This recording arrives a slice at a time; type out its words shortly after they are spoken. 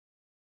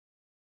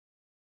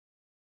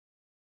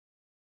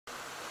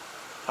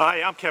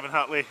Hi, I'm Kevin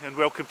Hatley and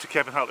welcome to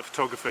Kevin Hatley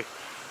Photography.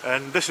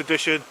 In this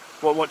edition,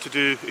 what I want to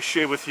do is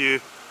share with you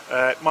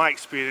my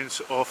experience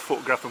of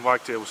photographing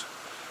wagtails.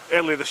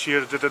 Earlier this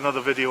year I did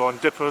another video on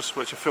dippers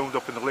which I filmed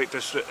up in the Lake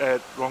District,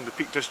 the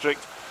Peak District,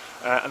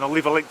 and I'll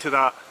leave a link to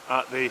that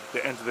at the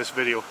end of this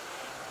video.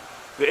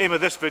 The aim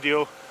of this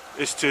video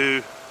is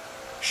to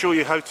show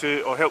you how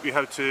to, or help you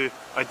how to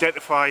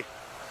identify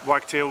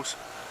wagtails,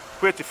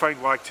 where to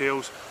find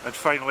wagtails, and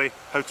finally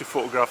how to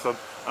photograph them.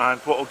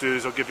 And what I'll do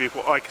is I'll give you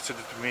what I consider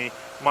to be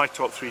my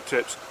top 3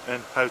 tips in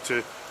how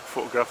to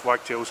photograph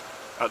wagtails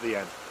at the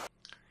end.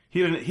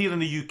 Here in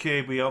the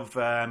UK we have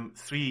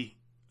 3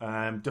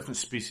 different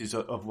species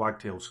of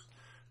wagtails.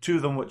 2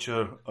 of them which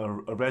are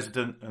a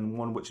resident and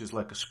 1 which is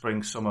like a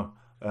spring-summer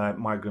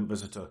migrant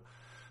visitor.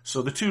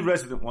 So the 2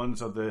 resident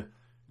ones are the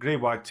grey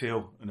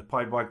wagtail and the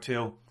pied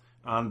wagtail,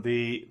 and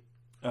the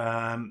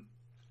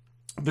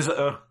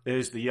visitor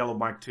is the yellow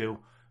wagtail,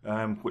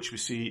 which we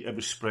see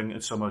every spring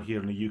and summer here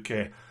in the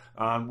UK.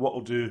 And what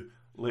I'll do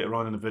later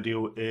on in the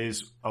video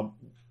is I'll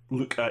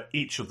look at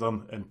each of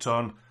them in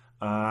turn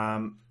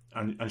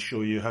and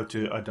show you how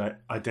to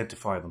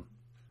identify them.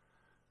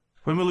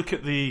 When we look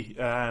at the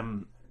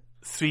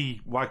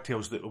 3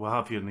 wagtails that we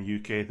have here in the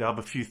UK, they have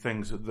a few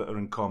things that are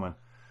in common.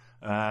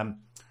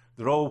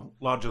 They're all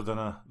larger than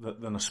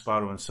a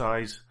sparrow in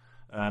size.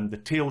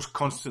 The tails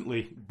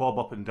constantly bob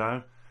up and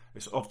down.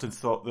 It's often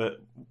thought that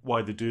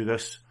why they do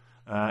this,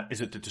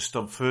 is it to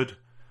disturb food,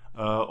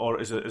 or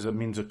is it a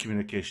means of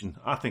communication?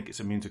 I think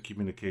it's a means of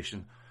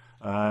communication.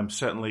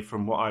 Certainly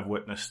from what I've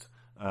witnessed,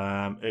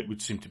 it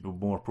would seem to be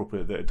more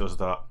appropriate that it does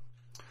that.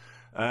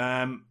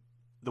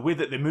 The way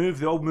that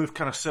they all move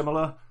kind of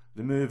similar.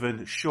 They move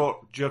in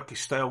short, jerky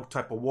style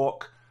type of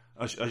walk,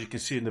 as you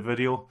can see in the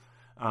video.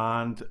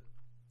 And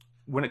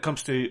when it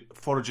comes to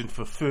foraging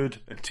for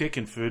food and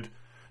taking food,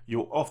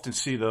 you'll often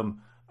see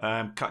them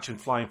catching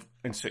flying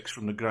insects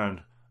from the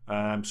ground.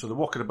 So they're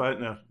walking about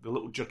in the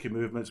little jerky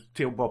movements,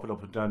 tail bobbing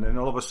up and down, and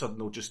all of a sudden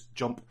they'll just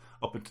jump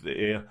up into the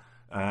air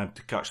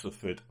to catch their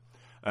food.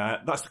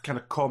 That's the kind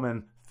of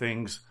common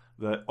things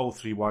that all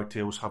 3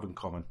 wagtails have in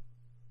common.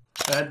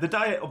 The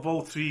diet of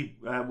all 3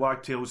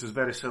 wagtails is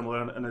very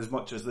similar, in as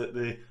much as that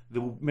they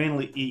will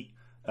mainly eat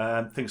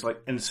things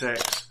like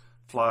insects,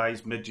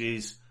 flies,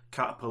 midges,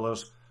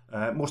 caterpillars.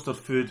 Most of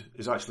the food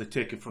is actually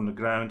taken from the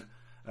ground,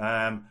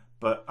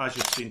 but as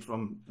you've seen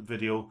from the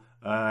video,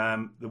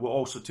 they will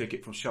also take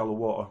it from shallow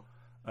water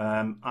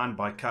and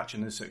by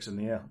catching insects in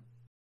the air.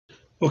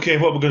 Okay,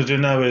 what we're going to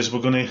do now is we're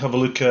going to have a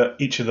look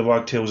at each of the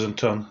wagtails in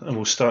turn, and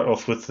we'll start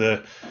off with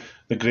the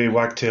grey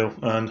wagtail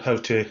and how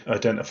to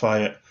identify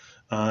it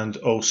and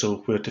also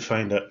where to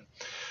find it.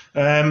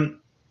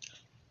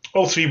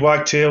 All 3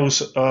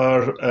 wagtails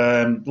are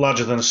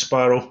larger than a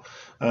sparrow.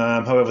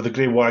 However, the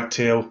grey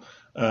wagtail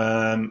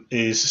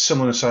is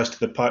similar in size to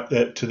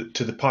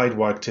the pied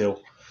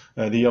wagtail,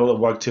 the yellow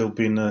wagtail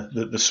being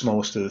the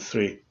smallest of the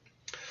 3.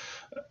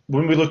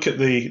 When we look at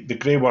the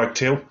grey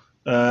wagtail,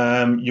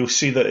 you'll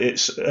see that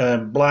it's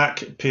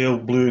black, pale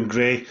blue and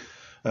grey.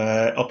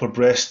 Upper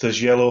breast is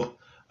yellow,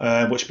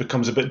 which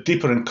becomes a bit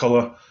deeper in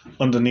colour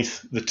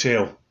underneath the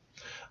tail.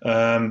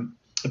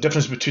 The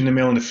difference between the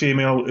male and the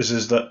female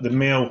is that the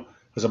male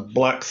has a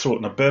black throat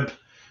and a bib,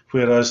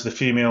 whereas the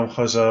female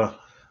has a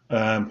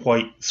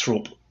white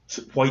throat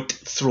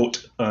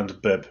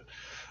and bib.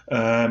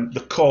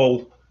 The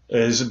call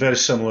is very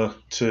similar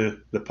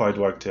to the pied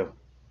wagtail,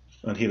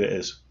 and here it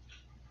is.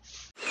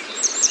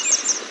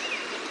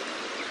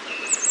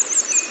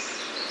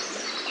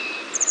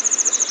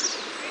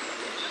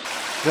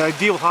 The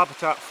ideal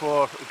habitat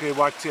for a grey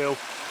wagtail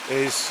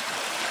is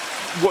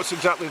what's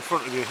exactly in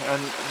front of you, and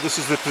this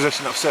is the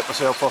position I've set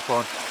myself up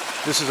on.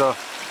 This is a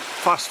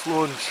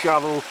fast-flowing,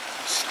 shallow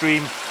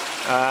stream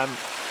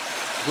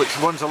which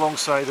runs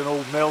alongside an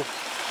old mill.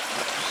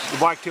 The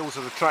wagtails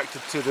are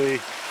attracted to the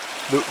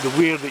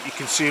weir that you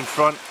can see in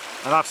front,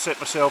 and I've set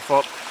myself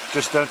up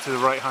just down to the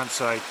right hand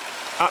side.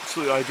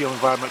 Absolutely ideal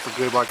environment for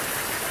grey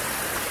wagtails.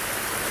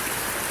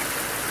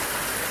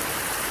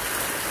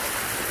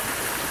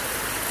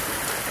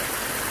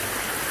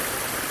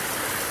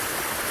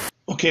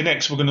 Okay,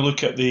 next we're going to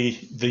look at the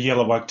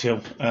yellow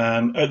wagtail.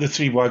 Out of the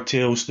 3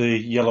 wagtails, the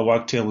yellow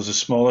wagtail is the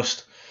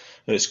smallest.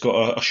 It's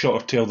got a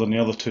shorter tail than the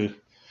other 2.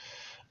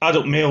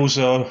 Adult males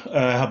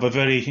have a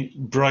very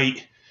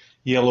bright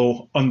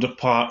yellow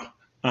underpart,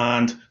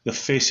 and the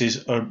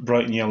faces are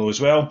bright and yellow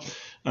as well.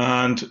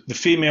 And the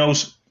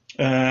females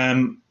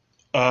have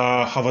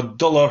a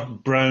duller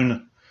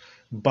brown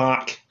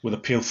back with a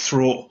pale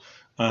throat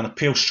and a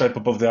pale stripe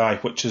above the eye,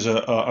 which is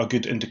a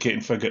good indicating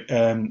figure,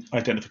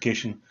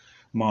 identification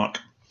mark.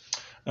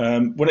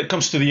 When it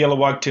comes to the yellow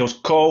wagtail's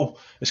call,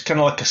 it's kind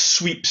of like a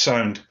sweep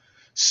sound.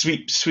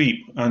 Sweep,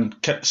 sweep, and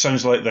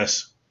sounds like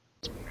this.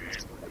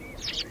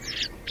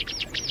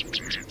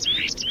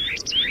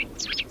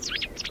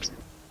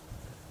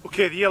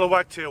 Okay, the yellow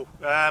wagtail,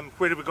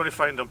 where are we going to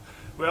find them?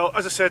 Well,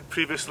 as I said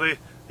previously,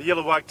 the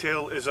yellow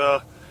wagtail is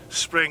a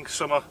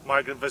spring-summer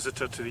migrant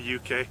visitor to the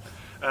UK.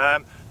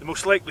 The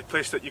most likely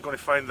place that you're going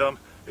to find them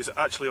is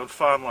actually on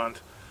farmland.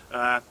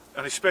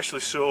 and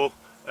especially so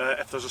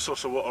if there's a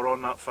source of water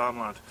on that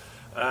farmland.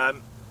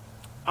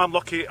 I'm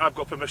lucky, I've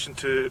got permission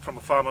from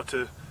a farmer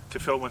to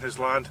film on his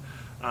land,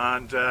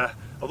 and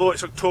although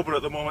it's October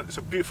at the moment, it's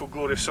a beautiful,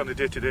 glorious sunny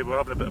day today. We're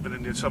having a bit of an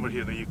Indian summer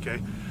here in the UK.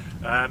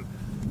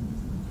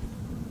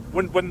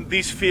 When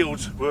these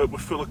fields were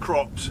full of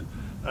crops,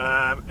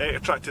 it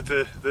attracted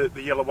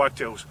the yellow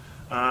wagtails,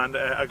 and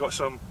I got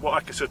some what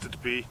I consider to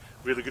be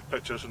really good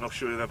pictures, and I'll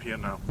show you them here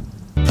now.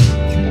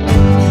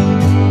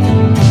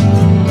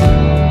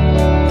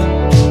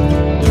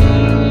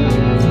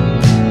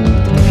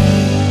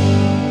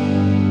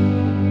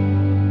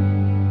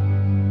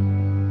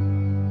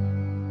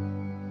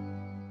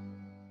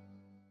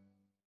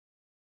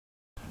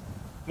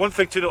 One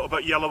thing to note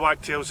about yellow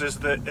wagtails is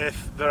that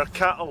if there are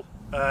cattle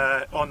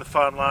on the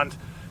farmland,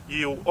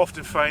 you'll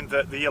often find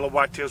that the yellow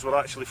wagtails will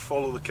actually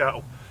follow the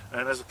cattle,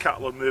 and as the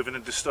cattle are moving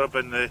and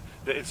disturbing the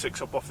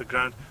insects up off the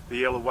ground, the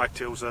yellow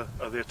wagtails are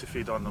there to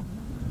feed on them.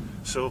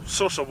 So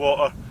source of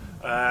water,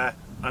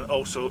 and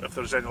also if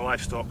there's any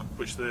livestock,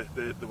 which the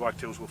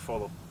wagtails will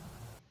follow.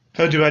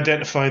 How do you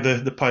identify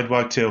the pied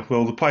wagtail?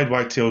 Well, the pied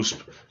wagtail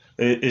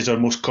is our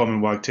most common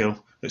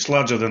wagtail. It's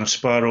larger than a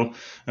sparrow,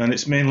 and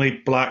it's mainly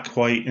black,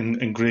 white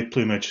and grey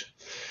plumage.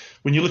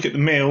 When you look at the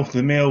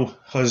male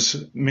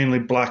has mainly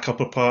black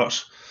upper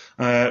parts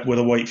with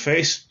a white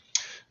face,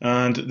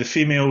 and the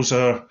females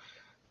are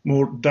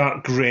more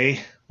dark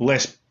grey,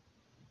 less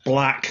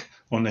black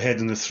on the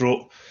head and the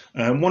throat.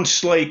 One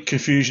slight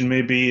confusion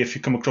may be if you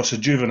come across a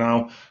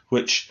juvenile,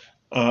 which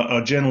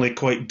are generally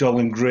quite dull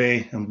and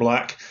grey and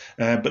black,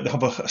 but they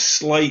have a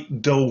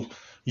slight dull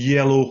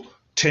yellow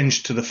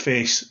tinge to the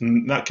face,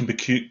 and that can be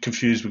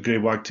confused with grey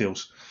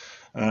wagtails.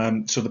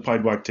 So the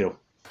pied wagtail.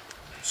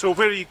 So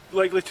where are you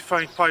likely to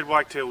find pied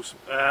wagtails?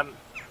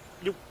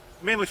 You'll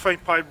mainly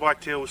find pied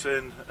wagtails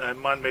in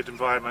man-made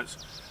environments.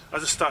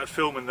 As I started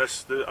filming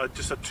this, I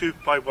just had 2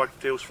 pied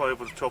wagtails fly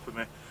over the top of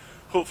me.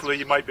 Hopefully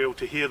you might be able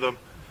to hear them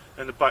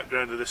in the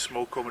background of this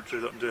small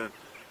commentary that I'm doing.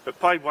 But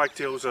pied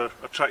wagtails are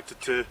attracted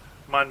to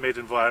man-made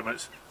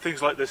environments.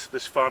 Things like this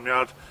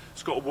farmyard.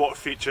 It's got a water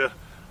feature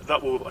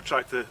that will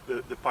attract the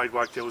pied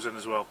wagtails in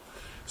as well.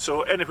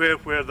 So anywhere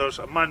where there's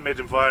a man-made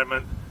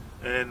environment,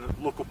 in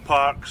local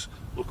parks,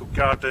 local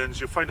gardens,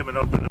 you'll find them in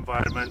urban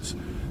environments.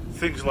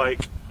 Things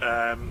like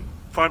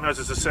farmyards,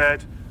 as I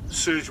said,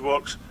 sewage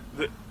works,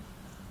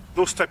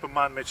 those type of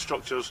man-made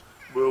structures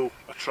will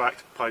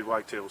attract pied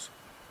wagtails.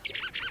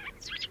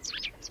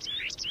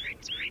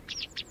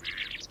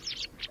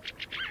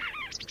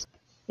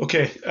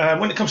 Okay,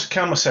 when it comes to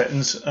camera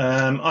settings,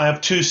 I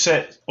have 2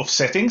 set of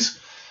settings.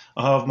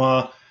 I have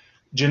my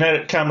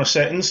generic camera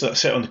settings that I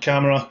set on the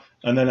camera,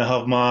 and then I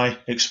have my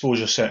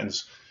exposure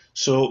settings.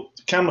 So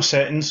camera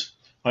settings,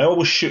 I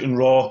always shoot in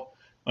RAW,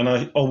 and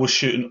I always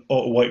shoot in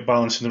auto white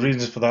balance, and the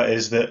reason for that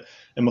is that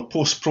in my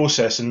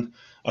post-processing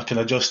I can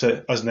adjust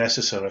it as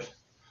necessary.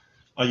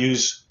 I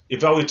use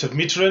evaluative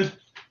metering,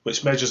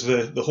 which measures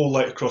the whole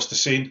light across the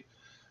scene.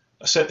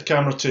 I set the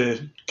camera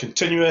to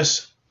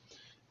continuous.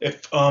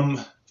 If I'm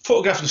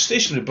photographing a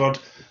stationary bird,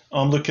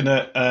 I'm looking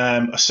at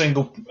a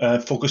single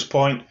focus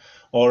point,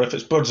 or if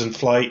it's birds in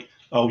flight,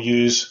 I'll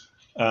use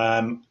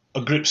a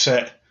group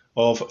set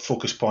of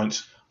focus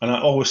points, and I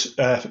always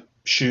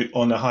shoot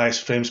on the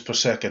highest frames per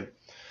second.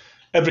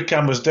 Every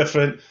camera is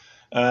different.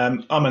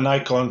 I'm a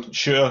Nikon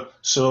shooter,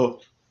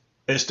 so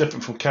it's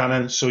different from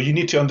Canon, so you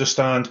need to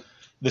understand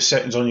the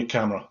settings on your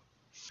camera.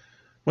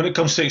 When it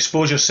comes to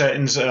exposure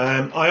settings,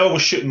 I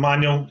always shoot in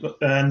manual,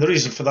 and the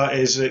reason for that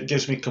is it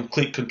gives me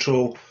complete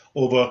control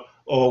over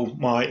all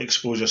my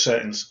exposure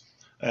settings.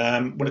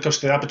 When it comes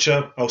to the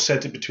aperture, I'll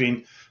set it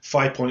between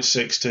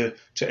 5.6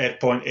 to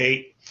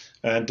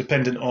f.8,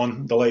 depending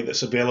on the light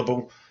that's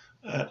available.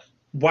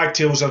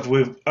 Wagtails,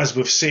 as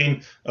we've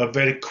seen, are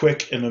very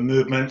quick in their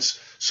movements,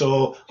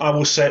 so I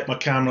will set my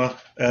camera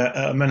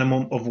at a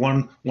minimum of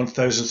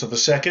 1/1000th of a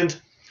second,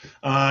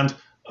 and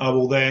I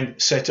will then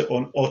set it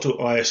on auto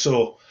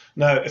ISO.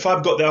 Now, if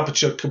I've got the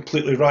aperture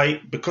completely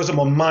right, because I'm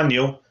on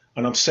manual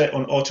and I'm set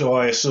on auto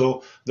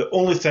ISO, the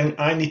only thing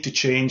I need to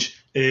change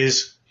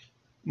is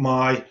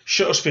my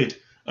shutter speed,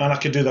 and I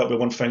can do that with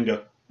one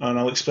finger, and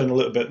I'll explain a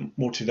little bit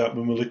more to that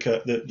when we look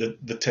at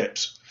the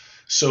tips.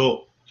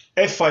 So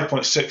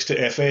f5.6 to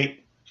f8,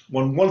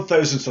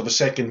 1/1000th of a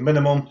second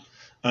minimum,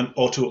 and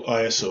auto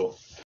ISO.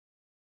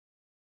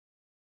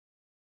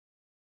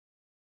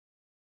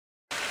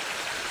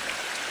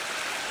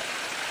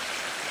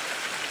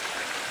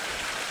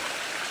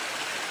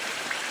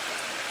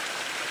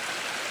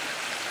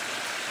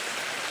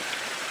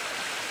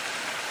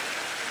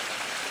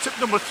 Tip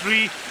number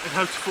 3 in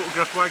how to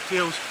photograph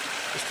wagtails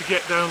is to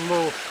get down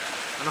low,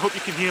 and I hope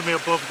you can hear me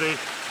above the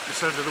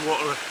sound of the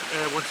water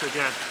once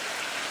again.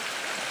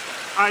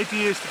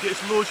 Idea is to get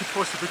as low as you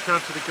possibly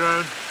can to the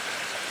ground,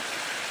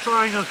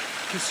 trying to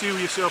conceal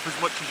yourself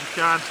as much as you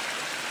can.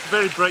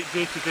 Very bright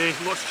day today,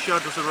 lots of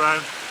shadows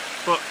around,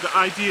 but the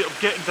idea of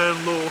getting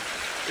down low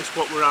is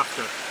what we're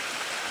after.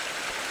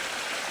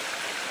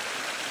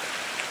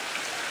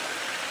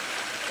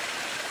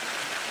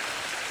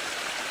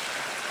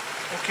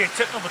 Okay,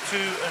 tip number 2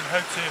 on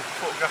how to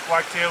photograph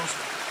wagtails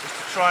is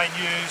to try and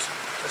use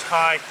as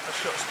high a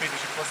shutter speed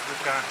as you possibly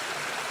can.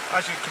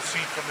 As you can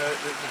see from the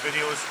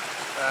videos,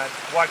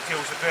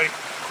 wagtails are very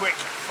quick,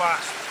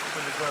 fast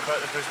when they're going about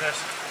their business,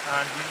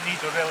 and you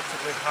need a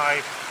relatively high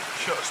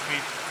shutter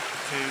speed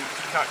to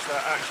catch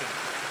that action.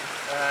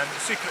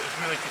 The secret is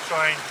really to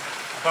try and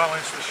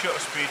balance the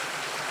shutter speed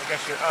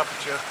against your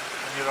aperture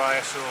and your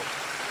ISO.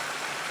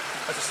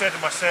 As I said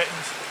in my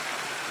settings,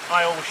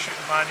 I always shoot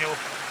in manual,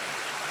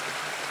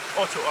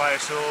 auto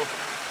ISO,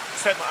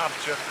 set my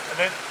aperture, and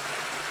then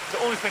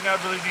the only thing I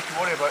really need to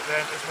worry about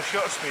then is my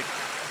shutter speed.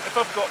 If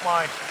I've got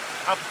my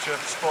aperture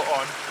spot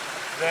on,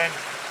 then,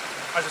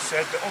 as I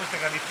said, the only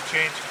thing I need to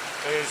change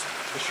is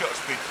the shutter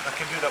speed. I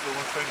can do that with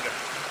one finger.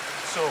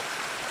 So,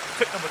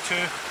 tip number 2,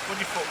 when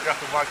you're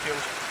photographing wagtails,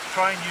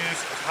 try and use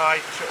as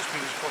high a shutter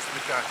speed as you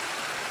possibly can.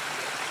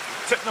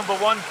 Tip number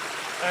 1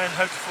 on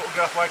how to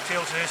photograph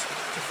wagtails is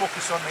to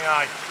focus on the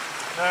eye.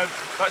 Now,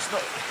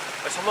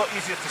 it's a lot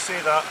easier to say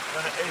that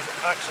than it is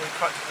actually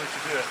practically to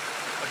do it.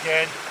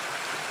 Again,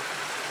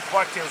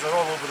 wagtails are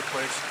all over the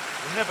place.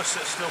 They never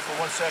sit still for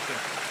 1 second.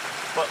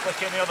 But like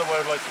any other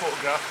wildlife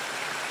photograph,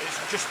 it's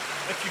just,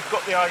 if you've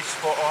got the eye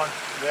spot on,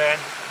 then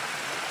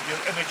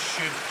your image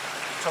should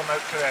turn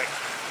out correct.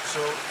 So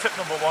tip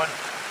number 1,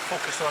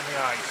 focus on the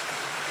eyes.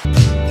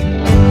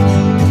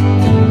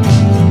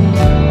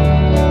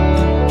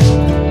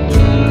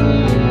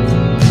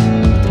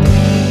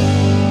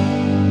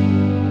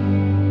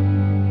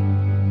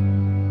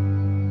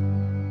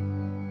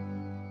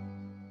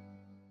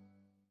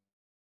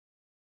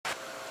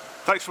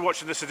 Thanks for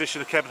watching this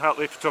edition of Kevin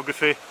Hatley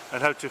Photography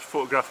and how to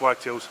photograph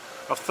wagtails.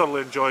 I've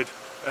thoroughly enjoyed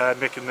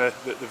making the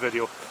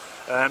video.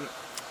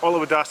 All I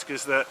would ask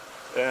is that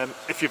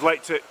if you've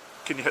liked it,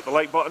 can you hit the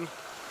like button?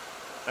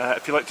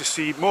 If you'd like to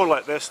see more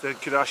like this, then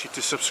could I ask you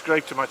to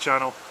subscribe to my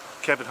channel,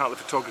 Kevin Hatley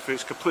Photography.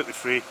 It's completely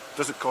free,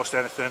 doesn't cost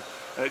anything,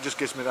 and it just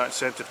gives me that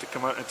incentive to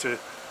come out into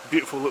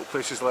beautiful little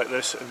places like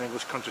this in the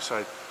English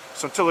countryside.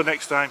 So until the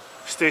next time,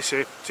 stay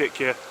safe, take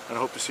care, and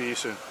I hope to see you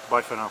soon.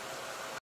 Bye for now.